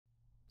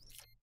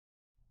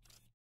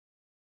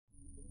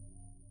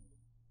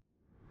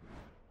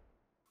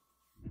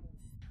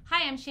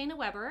I'm Shayna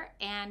Weber,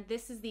 and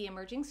this is the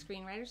Emerging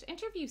Screenwriters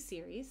interview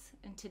series.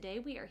 And today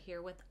we are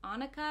here with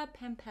Annika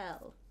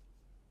Pampel.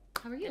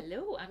 How are you?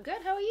 Hello, I'm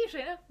good. How are you,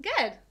 Shayna?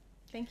 Good.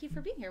 Thank you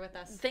for being here with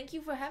us. Thank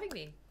you for having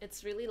me.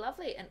 It's really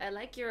lovely, and I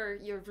like your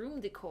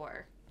room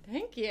decor.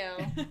 Thank you.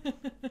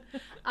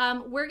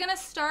 We're going to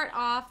start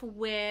off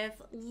with,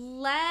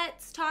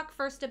 let's talk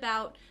first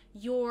about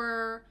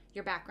your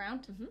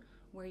background,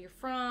 where you're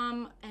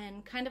from,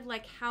 and kind of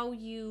like how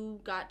you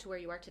got to where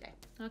you are today.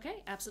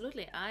 Okay,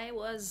 absolutely. I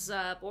was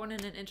born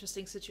in an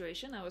interesting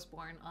situation. I was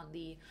born on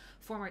the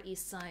former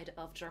east side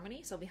of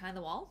Germany, so behind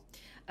the wall,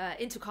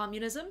 into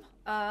communism.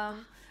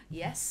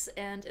 Yes,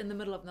 and in the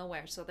middle of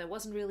nowhere. So there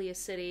wasn't really a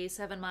city.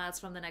 7 miles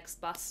from the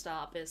next bus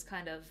stop is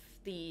kind of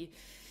the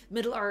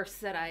Middle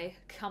Earth that I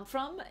come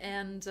from,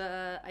 and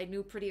I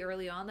knew pretty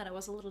early on that I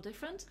was a little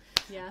different.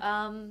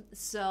 Yeah.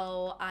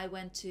 So I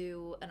went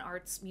to an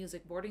arts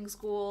music boarding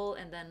school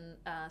and then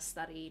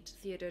studied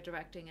theater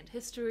directing and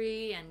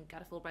history and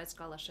got a Fulbright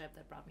scholarship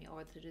that brought me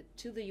over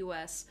to the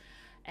US.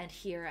 And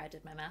here I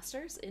did my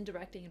master's in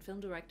directing and film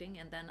directing,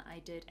 and then I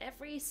did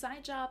every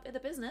side job in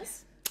the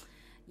business.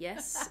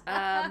 Yes.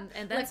 And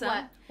then like some.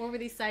 what? What were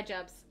these side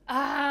jobs?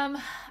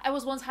 I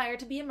was once hired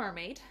to be a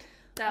mermaid.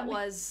 That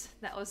was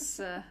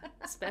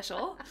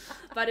special,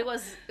 but it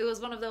was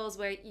one of those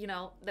where, you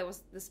know, there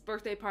was this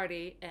birthday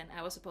party and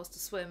I was supposed to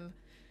swim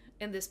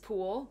in this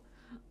pool.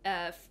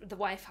 The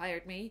wife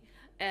hired me,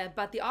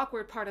 but the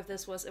awkward part of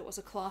this was it was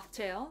a cloth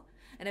tail,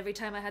 and every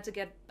time I had to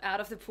get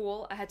out of the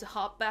pool, I had to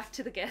hop back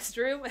to the guest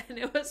room, and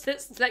it was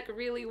this like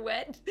really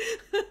wet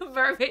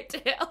mermaid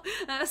tail.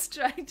 I was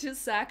trying to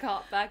sack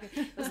hop back.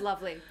 It was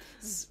lovely. It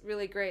was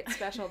really great,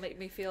 special, made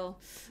me feel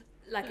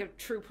like a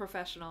true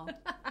professional.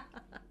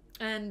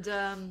 And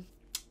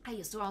I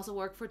used to also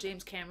work for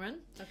James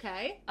Cameron.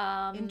 Okay.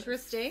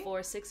 Interesting.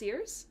 For 6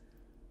 years.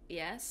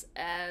 Yes.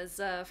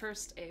 As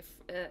first a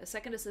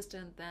second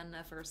assistant, then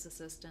a first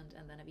assistant,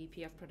 and then a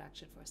VP of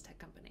production for his tech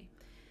company.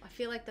 I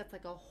feel like that's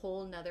like a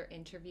whole nother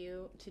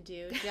interview to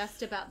do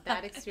just about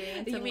that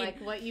experience and mean,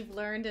 like what you've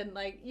learned and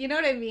like, you know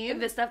what I mean?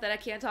 The stuff that I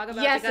can't talk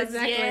about. Yes, because,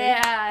 exactly.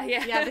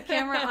 Yeah. Yeah, the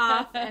camera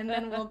off, and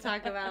then we'll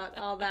talk about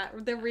all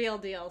that, the real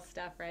deal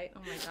stuff, right?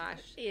 Oh my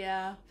gosh.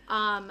 Yeah.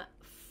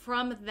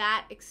 From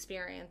that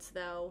experience,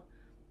 though,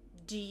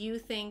 do you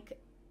think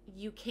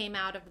you came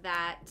out of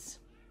that,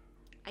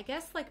 I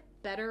guess, like,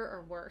 better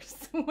or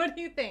worse? What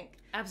do you think?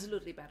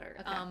 Absolutely better.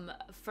 Okay.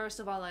 First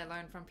of all, I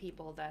learned from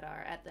people that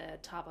are at the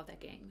top of their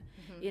game.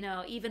 You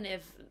know, even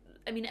if,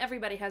 I mean,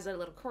 everybody has their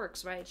little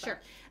quirks, right? Sure.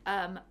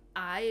 But,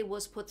 I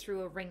was put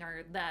through a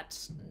ringer that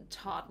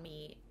taught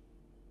me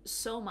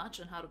so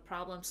much on how to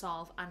problem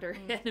solve under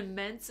an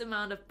immense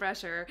amount of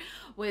pressure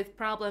with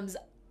problems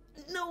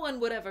no one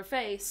would ever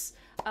face,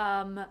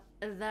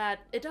 that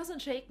it doesn't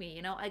shake me.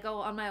 You know, I go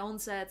on my own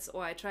sets,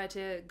 or I try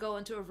to go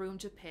into a room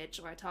to pitch,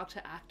 or I talk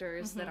to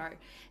actors that are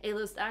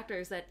A-list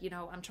actors that, you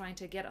know, I'm trying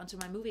to get onto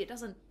my movie. It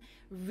doesn't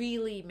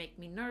really make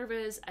me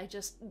nervous. I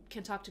just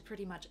can talk to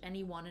pretty much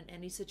anyone in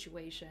any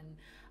situation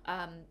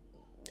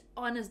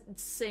on a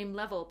same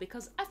level,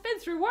 because I've been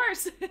through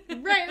worse.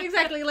 Right,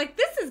 exactly. Like,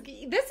 this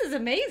is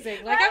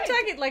amazing. Like, right. I'm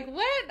talking, like,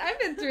 what? I've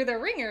been through the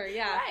ringer,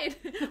 yeah. Right.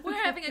 We're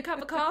having a cup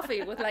of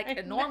coffee with, like,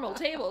 a normal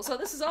table, so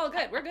this is all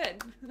good. We're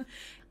good.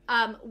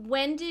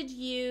 When did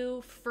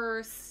you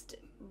first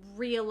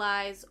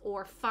realize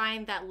or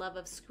find that love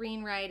of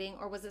screenwriting,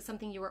 or was it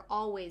something you were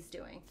always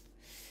doing?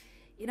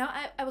 You know,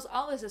 I was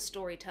always a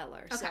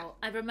storyteller. Okay. So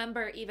I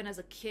remember even as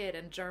a kid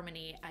in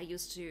Germany, I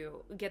used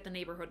to get the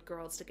neighborhood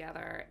girls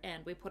together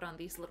and we put on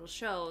these little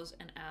shows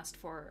and asked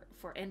for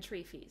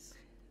entry fees.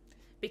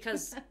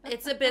 Because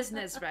it's a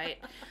business, right?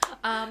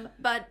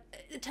 But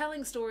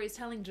telling stories,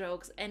 telling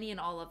jokes, any and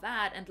all of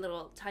that, and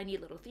tiny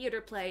little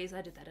theater plays.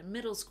 I did that in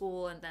middle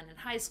school, and then in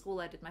high school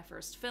I did my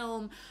first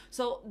film.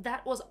 So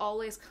that was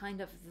always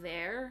kind of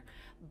there.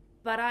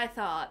 But I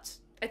thought,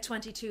 at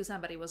 22,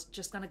 somebody was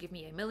just going to give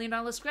me $1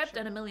 million script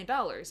and $1 million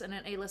and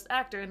an A-list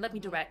actor and let me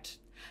direct.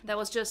 That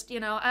was just,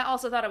 you know, I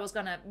also thought I was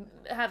going to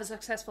have a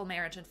successful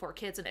marriage and 4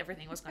 kids and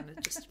everything was going to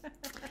just...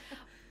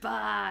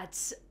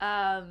 But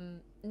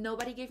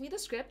nobody gave me the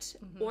script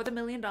or the $1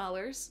 million.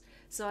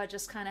 So I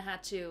just kind of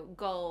had to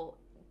go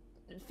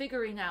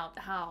figuring out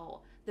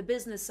how the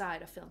business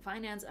side of film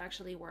finance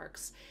actually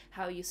works,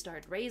 how you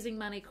start raising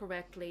money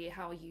correctly,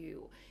 how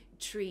you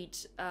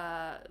treat...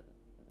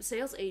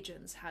 sales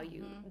agents, how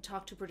you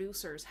talk to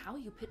producers, how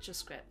you pitch a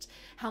script,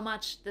 how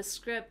much the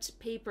script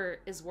paper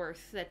is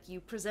worth that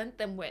you present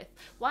them with,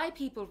 why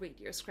people read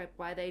your script,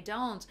 why they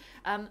don't.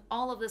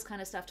 All of this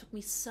kind of stuff took me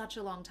such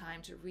a long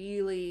time to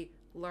really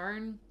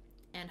learn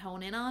and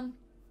hone in on.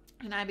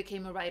 And I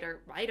became a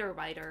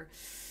writer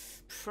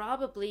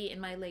probably in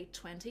my late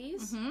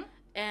 20s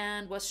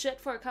and was shit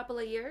for a couple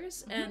of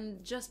years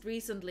and just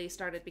recently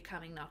started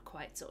becoming not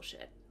quite so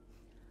shit.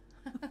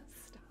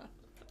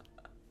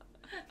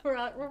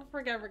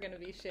 We're never gonna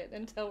be shit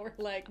until we're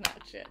like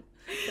not shit.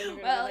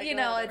 Well, like, you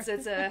know, it's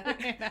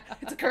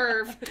a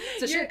curve.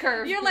 It's a shit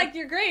curve. You're like,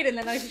 you're great, and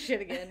then I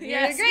shit again.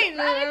 Yes. You're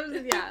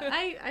great.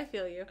 Yeah, I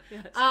feel you.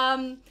 Yes.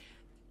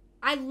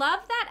 I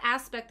love that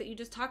aspect that you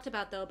just talked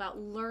about, though, about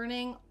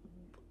learning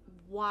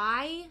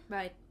why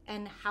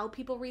and how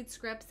people read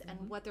scripts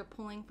and what they're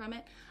pulling from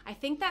it. I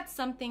think that's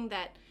something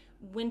that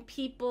when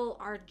people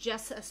are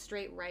just a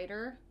straight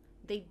writer,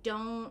 they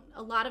don't,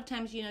 a lot of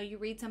times, you know, you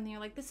read something, you're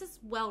like, this is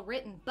well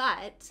written,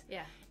 but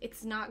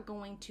it's not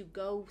going to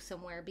go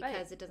somewhere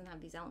because it doesn't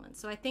have these elements.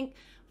 So I think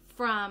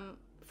from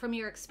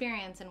your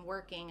experience and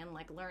working and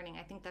like learning,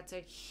 I think that's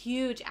a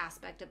huge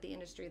aspect of the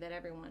industry that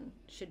everyone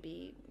should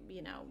be,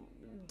 you know,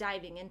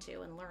 diving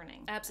into and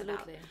learning.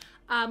 Absolutely.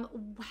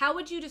 How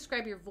would you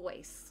describe your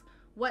voice?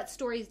 What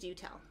stories do you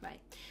tell? Right.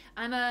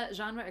 I'm a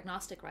genre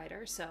agnostic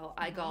writer, so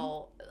I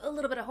go a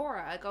little bit of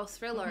horror, I go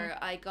thriller,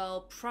 I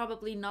go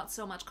probably not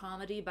so much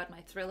comedy, but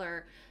my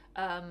thriller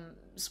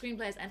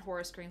screenplays and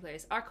horror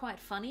screenplays are quite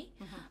funny,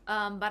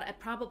 but I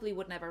probably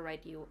would never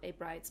write you a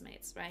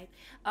Bridesmaids, right?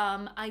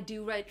 I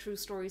do write true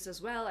stories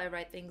as well. I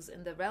write things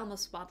in the realm of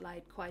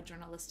Spotlight, quite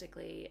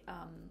journalistically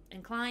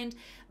inclined,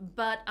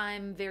 but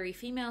I'm very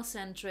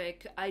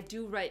female-centric. I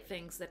do write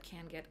things that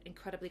can get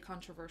incredibly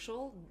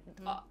controversial.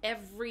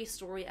 Every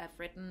story I've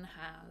written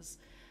has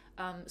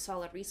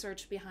solid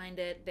research behind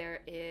it.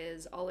 There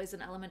is always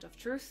an element of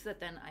truth that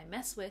then I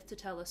mess with to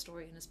tell a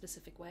story in a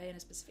specific way, in a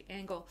specific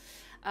angle.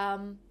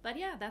 But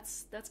yeah,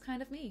 that's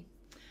kind of me.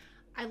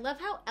 I love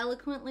how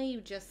eloquently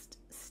you just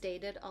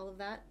stated all of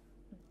that.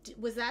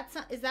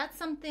 Is that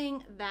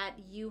something that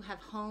you have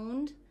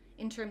honed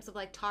in terms of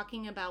like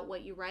talking about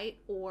what you write,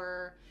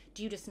 or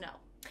do you just know?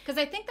 Because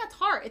I think that's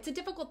hard. It's a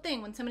difficult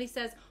thing when somebody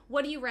says,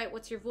 "What do you write?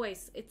 What's your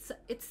voice?" It's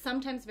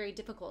sometimes very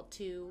difficult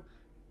to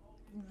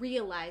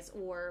realize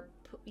or,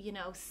 you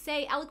know,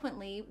 say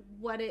eloquently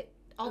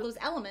all those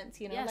elements,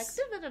 you know, like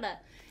da-da-da-da.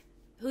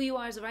 Who you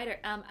are as a writer.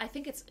 I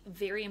think it's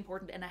very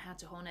important, and I had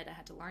to hone it, I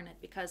had to learn it,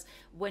 because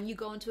when you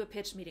go into a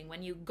pitch meeting,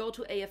 when you go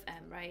to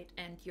AFM, right,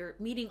 and you're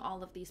meeting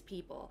all of these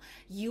people,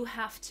 you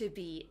have to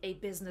be a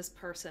business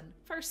person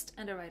first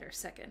and a writer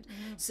second.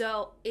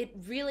 So it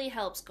really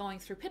helps going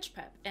through pitch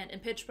prep, and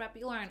in pitch prep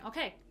you learn,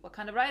 okay, what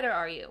kind of writer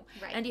are you?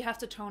 Right. And you have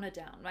to tone it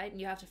down, right?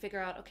 And you have to figure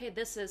out, okay,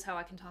 this is how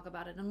I can talk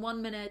about it in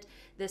 1 minute,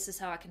 this is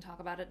how I can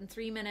talk about it in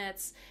 3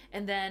 minutes,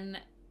 and then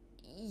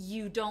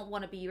you don't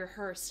want to be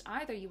rehearsed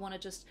either. You want to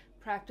just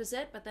practice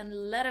it, but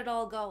then let it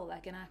all go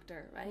like an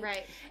actor, right?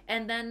 Right.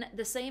 And then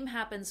the same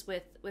happens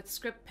with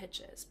script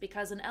pitches,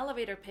 because an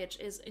elevator pitch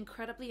is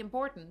incredibly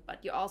important,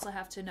 but you also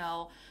have to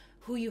know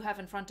who you have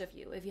in front of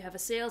you. If you have a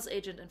sales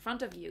agent in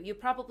front of you, you're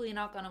probably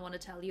not going to want to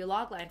tell your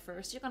logline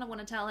first. You're going to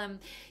want to tell him,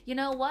 you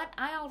know what,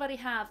 I already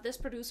have this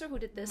producer who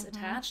did this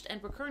attached,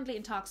 and we're currently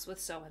in talks with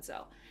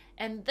so-and-so.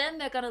 And then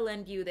they're going to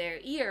lend you their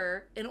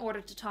ear in order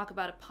to talk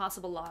about a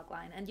possible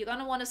logline. And you're going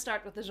to want to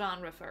start with the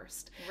genre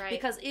first. Right.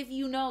 Because if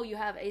you know you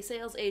have a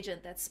sales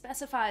agent that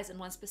specifies in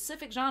one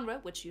specific genre,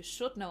 which you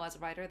should know as a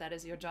writer, that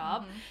is your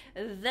job,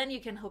 then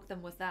you can hook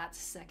them with that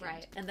second.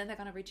 Right. And then they're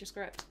going to read your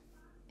script.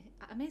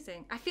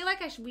 Amazing. I feel like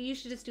you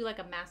should just do like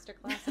a master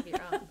class of your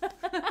own.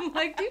 I'm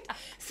like, dude,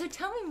 so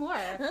tell me more.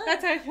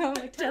 That's how I feel.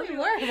 Like, tell me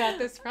more about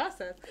this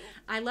process.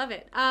 I love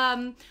it.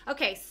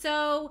 Okay,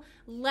 so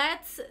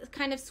let's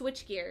kind of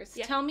switch gears.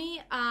 Yeah. Tell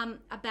me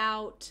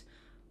about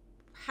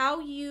how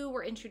you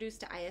were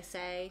introduced to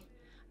ISA,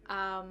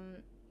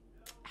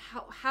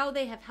 how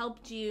they have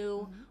helped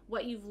you,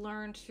 what you've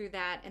learned through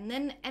that, and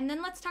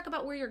then let's talk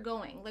about where you're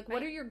going. Like,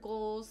 what are your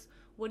goals?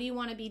 What do you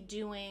want to be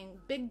doing?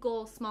 Big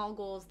goals, small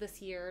goals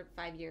this year,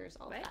 5 years,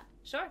 all that.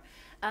 Sure.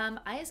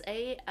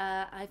 ISA,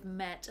 I've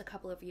met a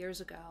couple of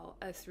years ago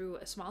through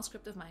a small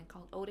script of mine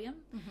called Odium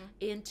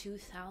in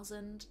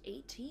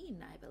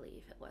 2018, I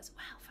believe it was.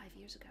 Wow, 5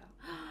 years ago.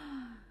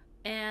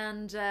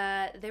 And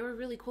they were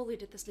really cool. We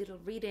did this little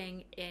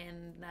reading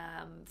in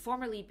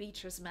formerly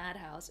Beecher's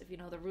Madhouse, if you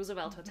know the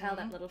Roosevelt Hotel,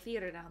 that little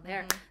theater down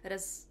there that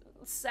is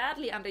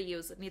sadly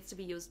underused. It needs to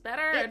be used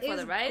better and for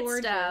the right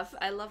stuff.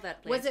 I love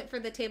that place. Was it for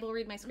the Table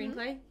Read My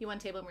Screenplay? You won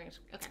Table Read?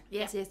 Okay.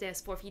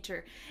 Yes, for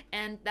feature.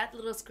 And that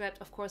little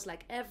script, of course,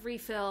 like every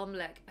film,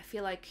 like I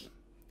feel like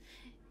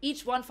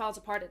each one falls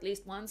apart at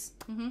least once.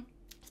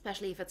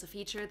 Especially if it's a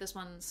feature. This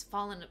one's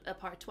fallen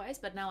apart twice,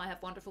 but now I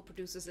have wonderful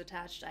producers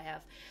attached. I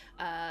have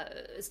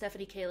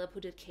Stephanie Caleb,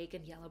 who did Cake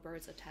and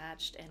Yellowbirds,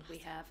 attached, and we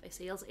have a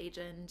sales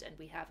agent, and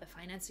we have a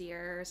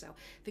financier, so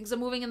things are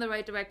moving in the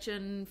right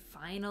direction,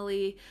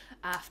 finally,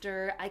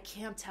 after I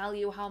can't tell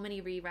you how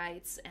many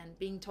rewrites, and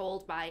being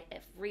told by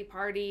every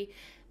party,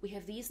 we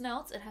have these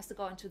notes, it has to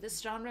go into this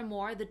genre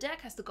more, the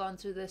deck has to go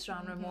into this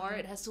genre more,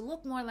 it has to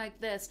look more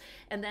like this,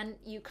 and then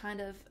you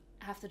kind of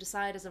have to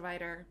decide as a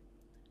writer,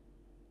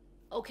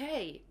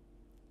 okay,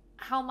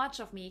 how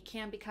much of me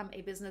can become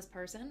a business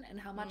person and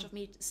how much of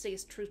me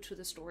stays true to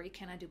the story?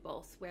 Can I do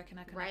both? Where can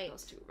I connect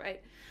those two,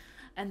 right?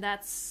 And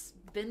that's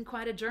been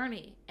quite a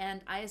journey. And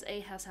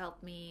ISA has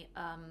helped me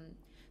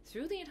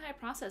through the entire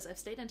process. I've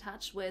stayed in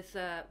touch with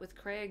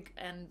Craig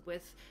and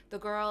with the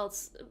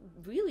girls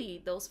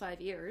really those 5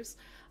 years.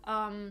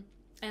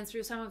 And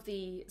through some of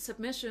the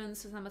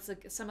submissions,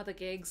 some of the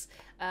gigs,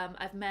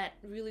 I've met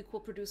really cool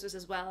producers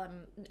as well.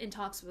 I'm in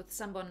talks with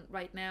someone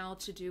right now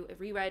to do a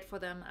rewrite for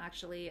them,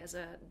 actually, as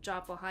a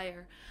job for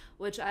hire,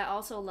 which I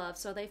also love.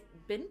 So they've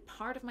been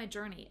part of my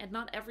journey, and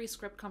not every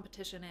script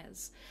competition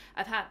is.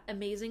 I've had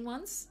amazing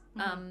ones.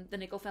 The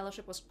Nickel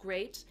Fellowship was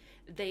great.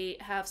 They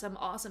have some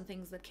awesome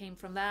things that came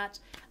from that.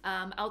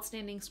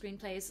 Outstanding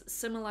screenplays,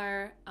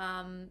 similar.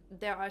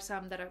 There are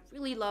some that are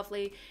really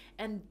lovely.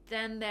 And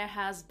then there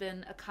has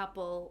been a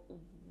couple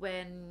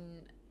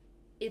when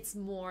it's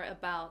more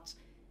about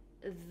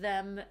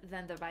them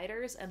than the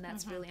writers, and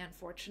that's really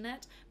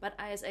unfortunate. But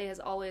ISA has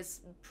always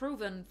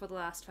proven for the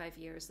last 5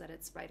 years that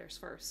it's writers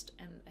first,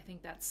 and I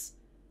think that's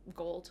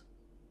gold.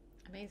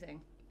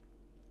 Amazing.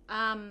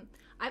 I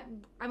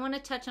want to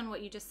touch on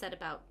what you just said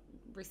about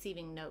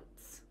receiving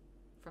notes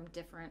from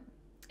different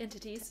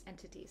entities.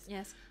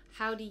 Yes.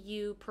 How do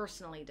you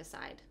personally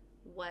decide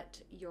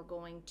what you're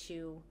going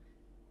to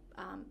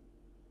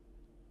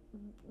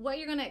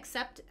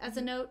accept as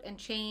a note and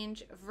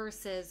change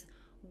versus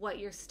what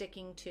you're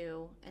sticking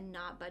to and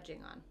not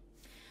budging on?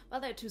 Well,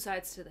 there are two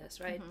sides to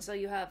this, right? So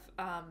you have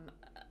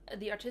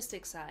the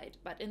artistic side,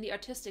 but in the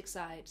artistic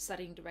side,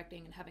 studying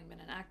directing and having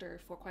been an actor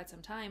for quite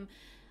some time,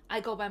 I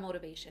go by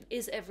motivation.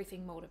 Is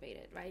everything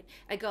motivated, right?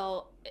 I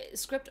go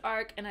script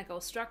arc and I go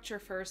structure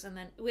first, and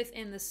then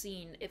within the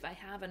scene, if I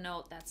have a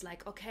note that's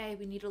like, okay,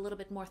 we need a little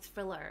bit more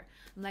thriller,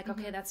 I'm like,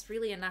 okay, that's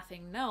really a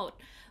nothing note.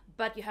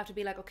 But you have to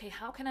be like, okay,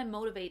 how can I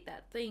motivate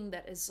that thing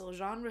that is so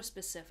genre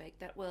specific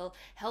that will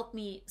help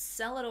me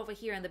sell it over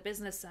here in the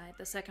business side,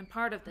 the second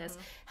part of this?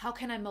 How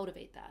can I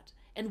motivate that?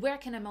 And where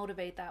can I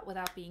motivate that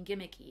without being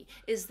gimmicky?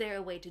 Is there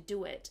a way to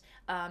do it?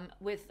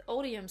 With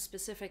Odium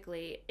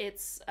specifically,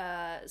 it's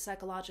a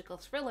psychological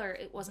thriller.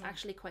 It was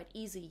actually quite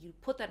easy. You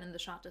put that in the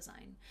shot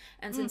design.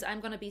 And since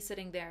I'm going to be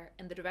sitting there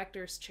in the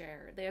director's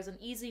chair, there's an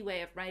easy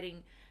way of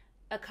writing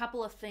a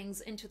couple of things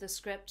into the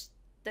script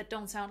that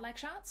don't sound like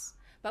shots.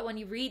 But when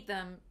you read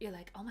them, you're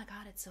like, oh my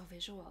God, it's so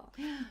visual.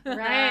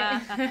 Right.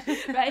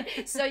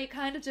 Right? So you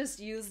kind of just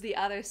use the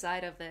other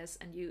side of this,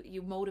 and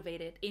you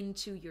motivate it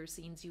into your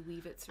scenes. You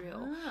weave it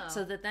through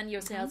so that then your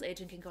sales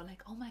agent can go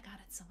like, oh my God,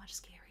 it's so much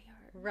scarier.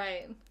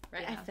 Right.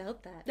 Yeah. I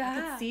felt that.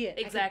 I could see it.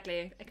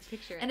 Exactly. I could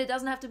picture it. And it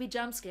doesn't have to be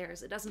jump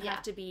scares. It doesn't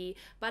have to be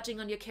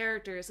budging on your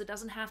characters. It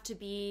doesn't have to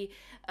be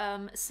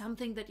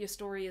something that your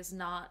story is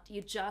not.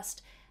 You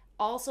just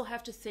also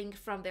have to think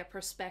from their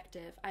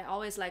perspective. I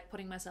always like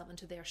putting myself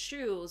into their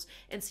shoes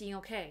and seeing,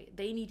 okay,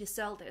 they need to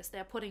sell this.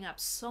 They're putting up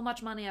so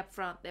much money up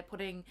front. They're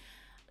putting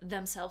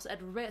themselves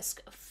at risk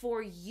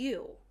for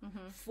you,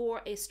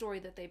 for a story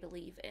that they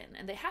believe in,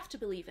 and they have to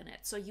believe in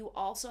it. So you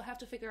also have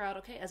to figure out,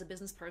 okay, as a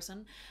business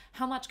person,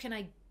 how much can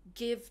I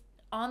give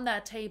on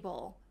that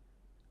table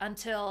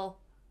until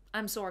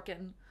I'm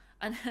Sorkin?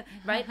 And,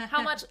 right?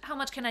 How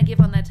much can I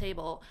give on that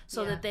table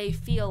so that they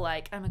feel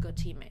like I'm a good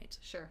teammate?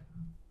 Sure.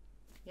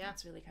 Yeah,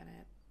 that's really kind of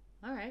it.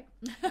 All right.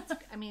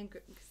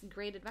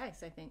 Great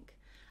advice, I think.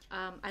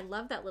 I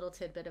love that little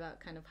tidbit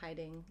about kind of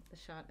hiding the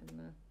shot in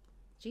the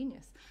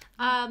genius.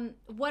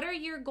 What are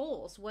your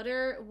goals? What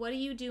are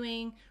you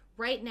doing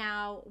right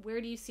now? Where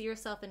do you see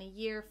yourself in a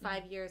year,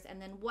 5 years? And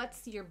then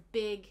what's your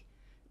big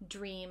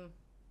dream?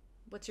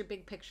 What's your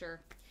big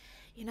picture?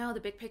 You know, the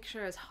big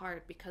picture is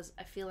hard because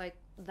I feel like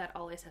that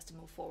always has to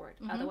move forward.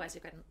 Otherwise,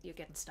 you're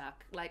getting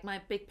stuck. Like,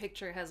 my big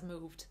picture has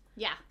moved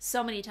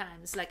so many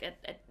times. Like,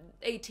 at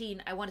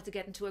 18, I wanted to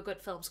get into a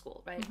good film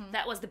school, right?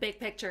 That was the big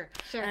picture.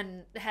 Sure.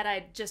 And had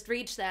I just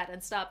reached that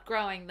and stopped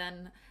growing,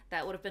 then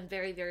that would have been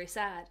very, very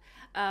sad.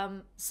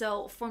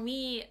 So for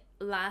me,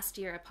 last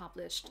year I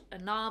published a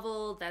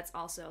novel that's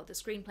also, the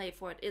screenplay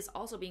for it is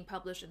also being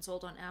published and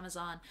sold on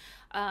Amazon.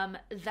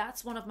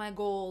 That's one of my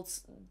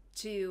goals,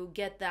 to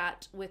get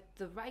that with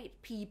the right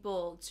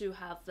people, to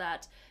have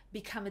that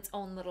become its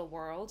own little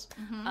world.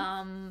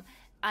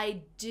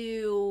 I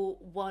do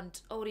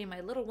want Odie,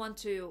 my little one,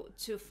 to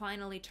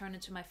finally turn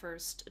into my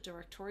first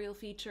directorial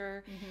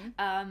feature.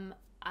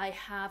 I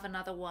have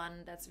another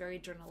one that's very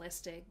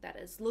journalistic that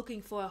is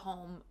looking for a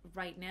home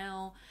right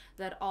now,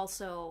 that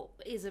also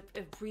is a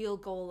real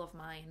goal of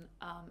mine,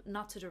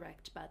 not to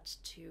direct, but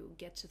to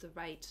get to the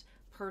right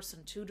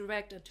person to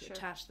direct and to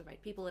attach the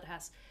right people. It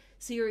has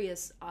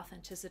serious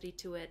authenticity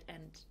to it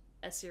and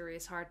a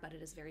serious heart, but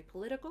it is very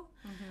political.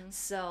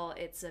 So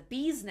it's a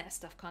bee's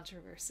nest of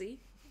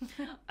controversy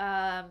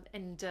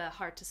and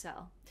hard to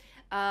sell.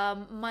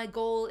 My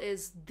goal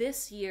is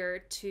this year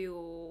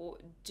to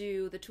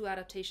do the 2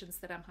 adaptations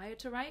that I'm hired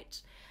to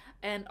write,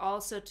 and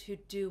also to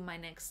do my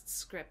next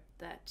script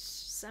that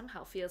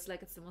somehow feels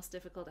like it's the most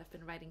difficult I've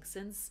been writing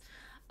since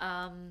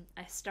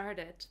I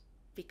started,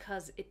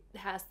 because it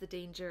has the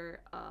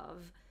danger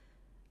of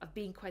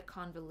being quite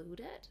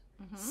convoluted.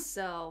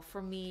 So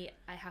for me,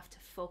 I have to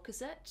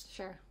focus it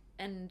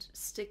and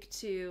stick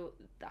to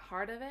the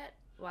heart of it,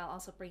 while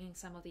also bringing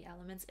some of the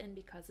elements in,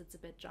 because it's a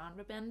bit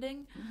genre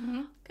bending.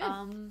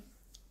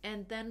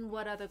 And then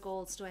what other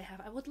goals do I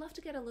have? I would love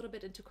to get a little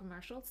bit into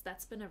commercials.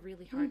 That's been a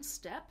really hard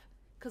step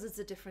because it's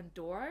a different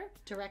door.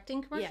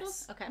 Directing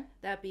commercials? Yes. Okay.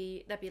 That'd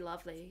be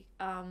lovely.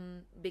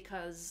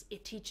 Because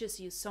it teaches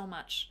you so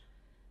much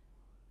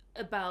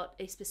about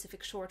a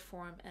specific short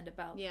form and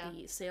about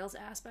the sales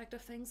aspect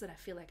of things that I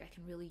feel like I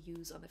can really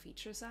use on the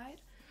feature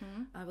side.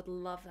 I would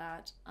love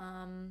that.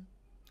 And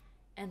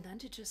then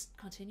to just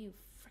continue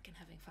freaking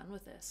having fun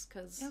with this,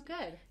 because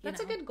good.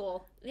 That's a good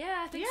goal.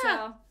 Yeah, I think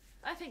so.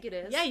 I think it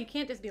is. Yeah, you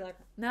can't just be like,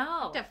 no,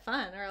 you have to have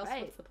fun, or else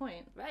what's the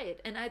point?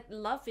 Right. And I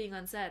love being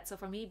on set. So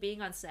for me,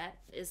 being on set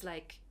is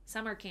like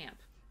summer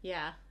camp.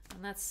 Yeah.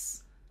 And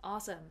that's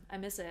awesome. I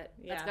miss it.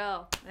 Yeah. Let's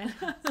go.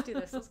 Let's do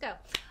this. Let's go.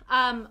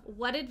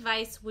 What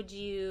advice would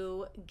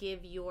you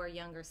give your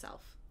younger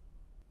self?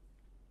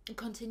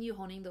 Continue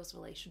honing those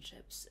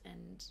relationships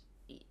and,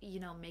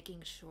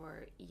 making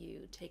sure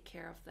you take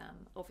care of them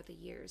over the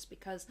years,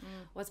 because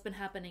what's been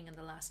happening in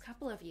the last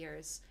couple of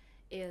years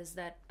is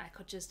that I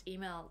could just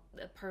email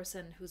a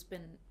person who's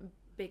been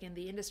big in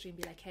the industry and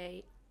be like,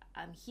 hey,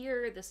 I'm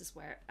here, this is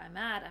where I'm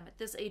at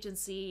this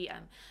agency,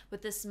 I'm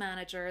with this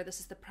manager, this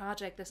is the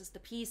project, this is the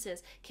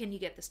pieces, can you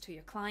get this to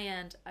your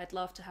client? I'd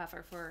love to have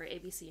her for A,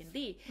 B, C, and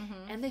D.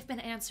 And they've been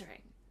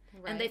answering.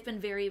 And they've been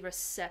very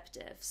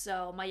receptive.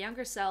 So my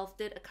younger self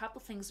did a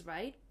couple things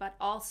right, but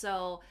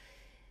also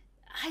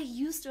I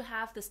used to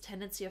have this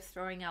tendency of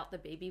throwing out the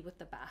baby with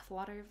the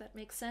bathwater, if that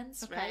makes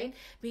sense, right?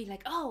 Being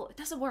like, oh, it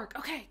doesn't work.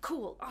 Okay,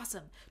 cool,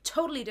 awesome.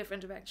 Totally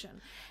different direction.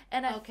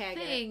 And I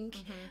think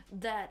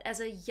that as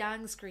a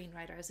young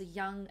screenwriter, as a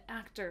young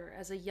actor,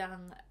 as a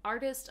young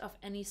artist of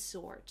any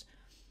sort,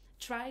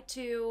 try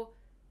to,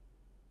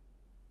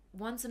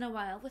 once in a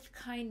while, with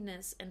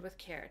kindness and with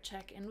care,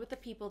 check in with the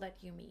people that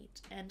you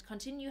meet and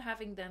continue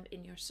having them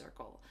in your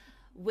circle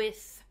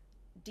with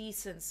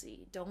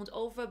decency. Don't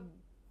overbear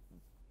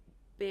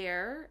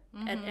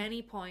at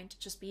any point.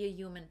 Just be a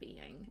human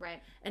being.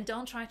 Right. And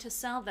don't try to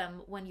sell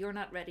them when you're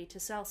not ready to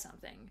sell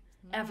something.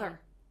 Ever.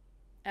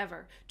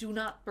 Do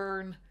not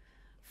burn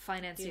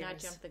financiers. Do not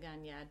jump the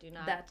gun. Yeah. Do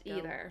not. That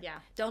either. Yeah.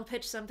 Don't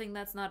pitch something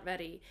that's not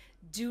ready.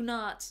 Do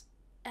not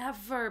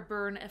ever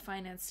burn a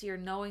financier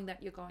knowing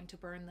that you're going to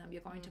burn them. You're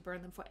going to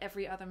burn them for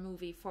every other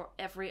movie, for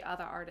every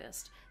other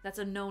artist. That's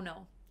a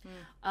no-no.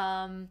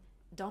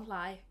 Don't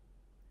lie.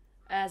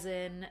 As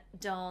in,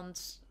 don't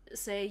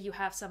say you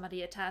have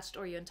somebody attached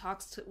or you're in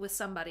talks with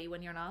somebody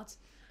when you're not.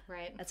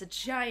 Right. That's a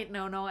giant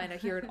no-no, and I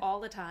hear it all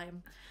the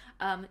time.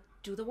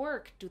 Do the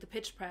work. Do the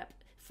pitch prep.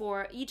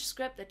 For each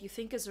script that you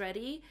think is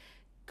ready,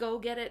 go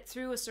get it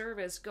through a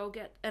service, go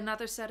get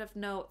another set of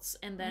notes,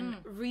 and then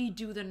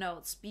redo the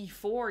notes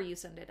before you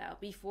send it out,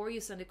 before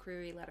you send a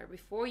query letter,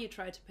 before you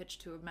try to pitch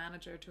to a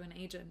manager, to an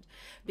agent.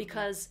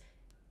 Because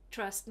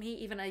trust me,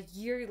 even a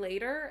year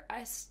later,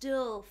 I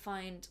still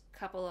find a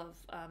couple of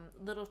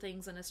little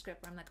things in a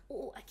script where I'm like,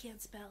 oh, I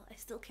can't spell. I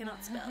still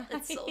cannot spell.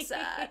 It's so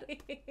sad.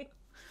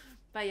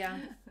 But yeah,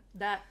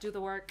 do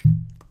the work.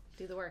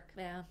 Do the work.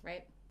 Yeah.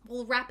 Right.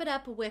 We'll wrap it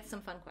up with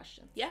some fun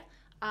questions. Yeah.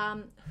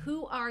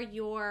 Who are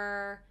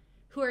your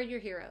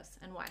heroes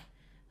and why?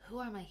 Who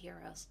are my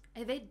heroes?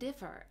 They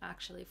differ,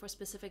 actually, for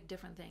specific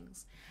different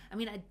things. I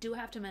mean, I do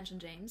have to mention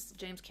James.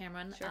 James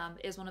Cameron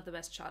is one of the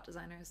best shot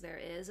designers there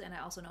is, and I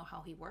also know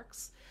how he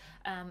works.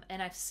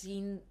 And I've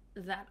seen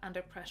that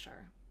under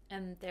pressure.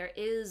 And there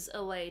is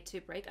a way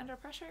to break under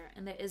pressure,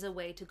 and there is a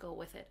way to go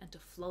with it and to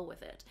flow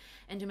with it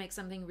and to make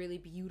something really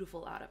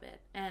beautiful out of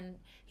it. And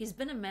he's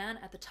been a man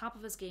at the top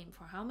of his game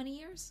for how many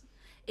years?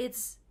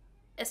 It's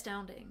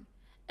astounding.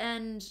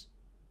 And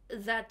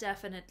that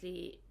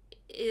definitely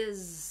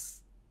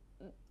is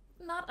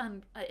not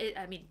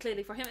I mean,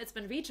 clearly for him it's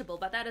been reachable,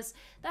 but that is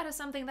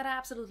something that I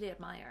absolutely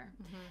admire.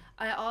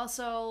 I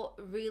also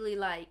really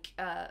like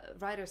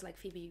writers like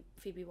Phoebe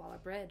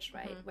Waller-Bridge,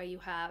 right? Where you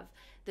have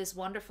this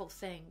wonderful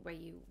thing where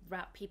you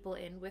wrap people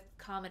in with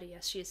comedy,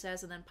 as she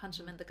says, and then punch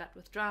them in the gut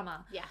with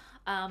drama.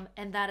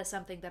 And that is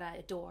something that I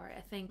adore.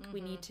 I think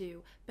we need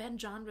to bend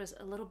genres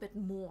a little bit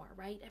more,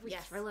 right? Every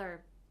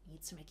thriller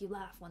needs to make you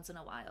laugh once in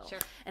a while.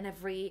 And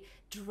every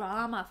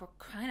drama, for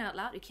crying out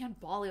loud, you can't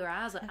bawl your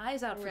eyes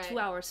out for 2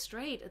 hours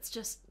straight. It's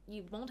just,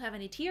 you won't have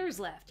any tears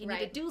left. You need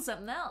to do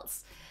something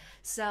else.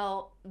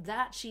 So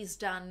that she's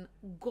done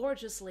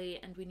gorgeously,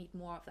 and we need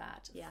more of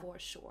that for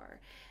sure.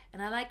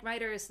 And I like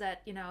writers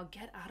that,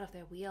 get out of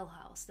their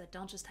wheelhouse, that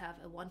don't just have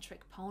a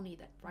one-trick pony,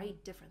 that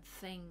write different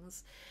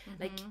things.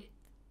 Like,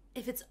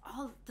 if it's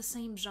all the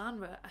same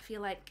genre, I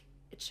feel like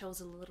it shows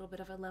a little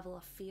bit of a level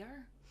of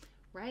fear.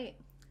 Right.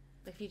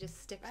 If you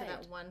just stick to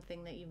that one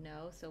thing that you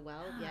know so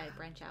well,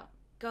 branch out.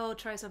 Go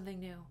try something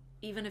new.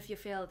 Even if you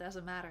fail, it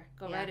doesn't matter.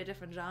 Go write a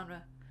different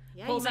genre.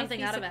 Yeah, pull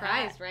something out of a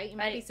hat. Right? You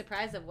might be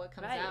surprised at what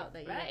comes out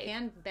that you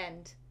can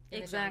bend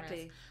in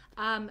exactly.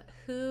 The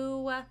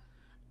genres.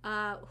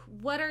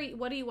 What are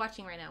you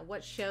watching right now?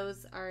 What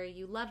shows are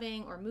you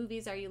loving, or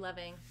movies are you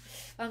loving?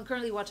 I'm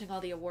currently watching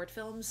all the award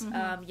films.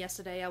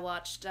 Yesterday I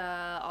watched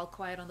All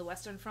Quiet on the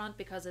Western Front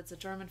because it's a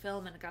German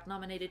film and it got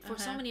nominated for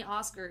so many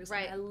Oscars.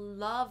 Right. And I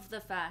love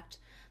the fact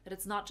that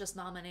it's not just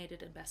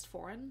nominated in Best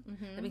Foreign.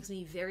 That makes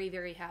me very,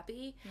 very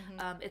happy.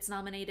 It's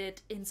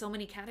nominated in so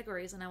many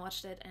categories, and I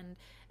watched it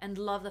and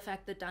love the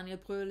fact that Daniel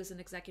Brühl is an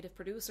executive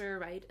producer,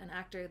 right? An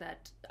actor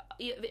that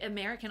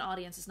American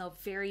audiences know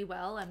very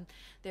well, and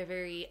they're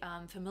very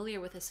familiar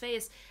with his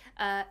face.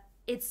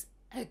 It's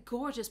a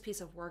gorgeous piece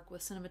of work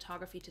with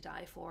cinematography to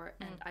die for,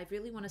 and I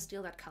really want to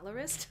steal that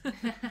colorist.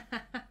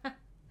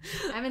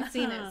 I haven't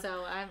seen it,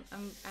 so I'm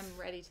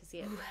ready to see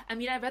it. I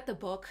mean, I read the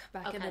book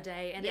back in the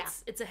day, and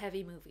it's a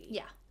heavy movie.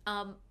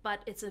 Yeah.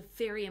 But it's a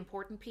very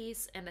important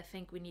piece, and I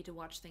think we need to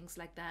watch things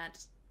like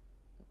that.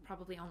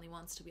 Probably only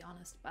once, to be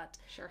honest, but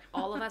sure.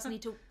 All of us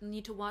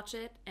need to watch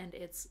it, and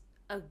it's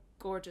a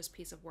gorgeous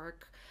piece of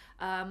work.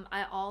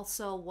 I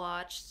also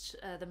watched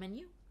The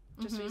Menu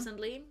just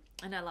recently,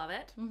 and I love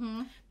it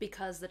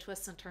because the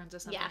twists and turns are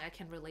something I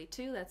can relate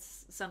to.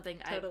 That's something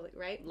I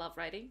love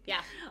writing.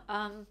 Yeah.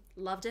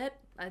 Loved it.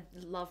 I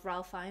love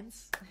Ralph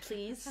Fiennes.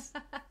 Please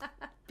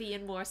be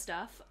in more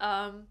stuff.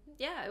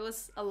 Yeah, it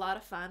was a lot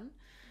of fun.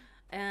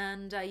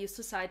 And I used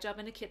to side job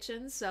in a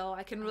kitchen, so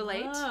I can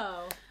relate.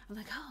 Oh. I'm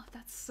like, oh,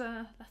 that's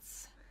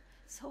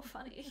so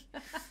funny.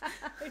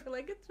 You're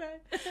like, it's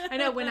right. I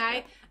know,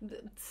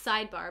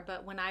 sidebar,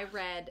 but when I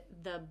read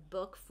the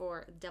book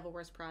for Devil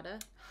Wears Prada,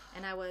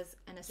 and I was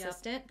an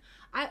assistant,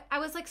 I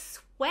was like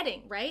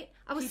sweating, right?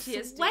 I was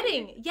PTSD.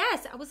 sweating.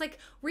 Yes. I was like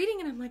reading,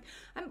 and I'm like,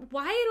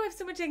 why do I have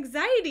so much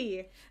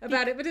anxiety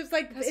about it? But it's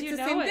like, it's the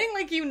same thing.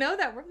 Like, you know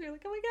that work. You're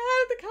like, oh my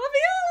God, the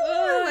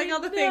coffee, like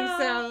all the things.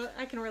 So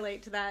I can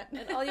relate to that.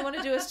 And all you want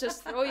to do is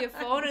just throw your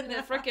phone in the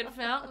frickin'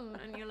 fountain,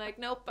 and you're like,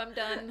 nope, I'm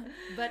done.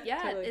 But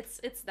yeah, Totally.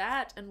 it's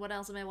that. And what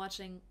else am I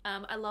watching?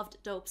 I loved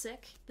Dope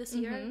Sick this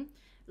year.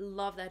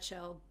 Love that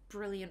show.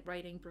 Brilliant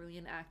writing,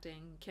 brilliant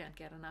acting. Can't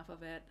get enough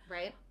of it.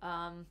 Right.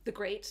 The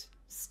Great,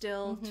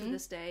 still to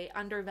this day,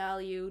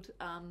 undervalued.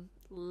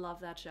 Love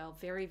that show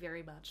very,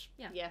 very much.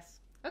 Yeah. Yes.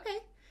 Okay.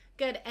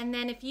 Good. And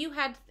then if you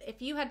had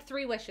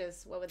 3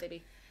 wishes, what would they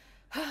be?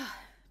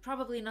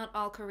 Probably not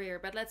all career,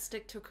 but let's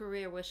stick to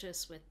career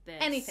wishes with this.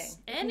 Anything.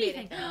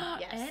 Anything.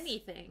 Yes.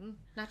 Anything.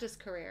 Not just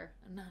career.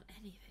 Not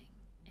anything.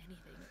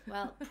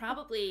 Well,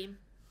 probably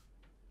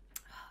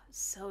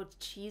so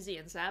cheesy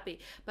and sappy,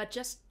 but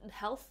just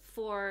health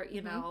for,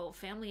 you know,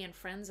 family and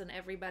friends and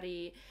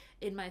everybody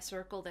in my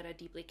circle that I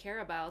deeply care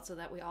about, so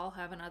that we all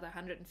have another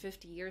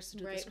 150 years to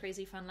do this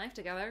crazy fun life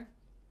together.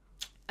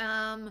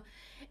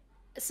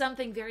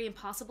 Something very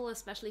impossible,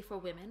 especially for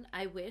women.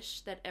 I wish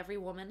that every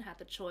woman had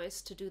the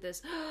choice to do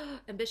this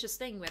ambitious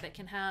thing where they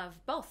can have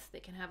both. They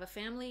can have a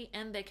family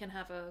and they can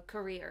have a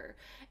career.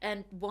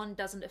 And one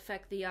doesn't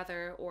affect the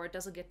other, or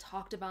doesn't get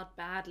talked about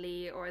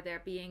badly, or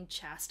they're being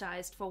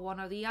chastised for one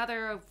or the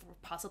other, or for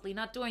possibly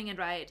not doing it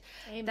right.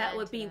 Amen that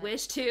would to be that.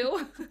 wish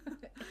 2.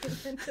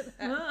 Amen to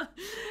that.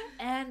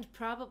 And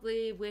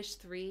probably wish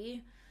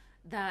 3,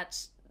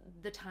 that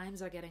the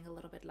times are getting a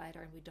little bit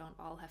lighter and we don't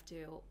all have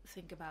to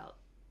think about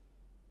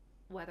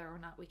whether or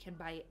not we can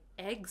buy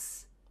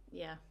eggs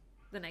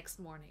the next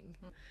morning.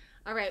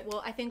 All right.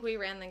 Well, I think we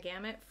ran the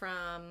gamut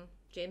from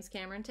James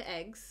Cameron to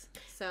eggs.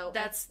 So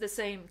that's the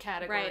same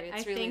category. Right.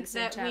 It's I really think the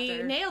same that chapter.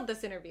 we nailed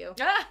this interview.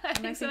 I And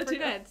I think so think too.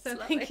 we're good. So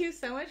thank you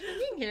so much for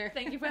being here.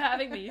 Thank you for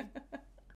having me.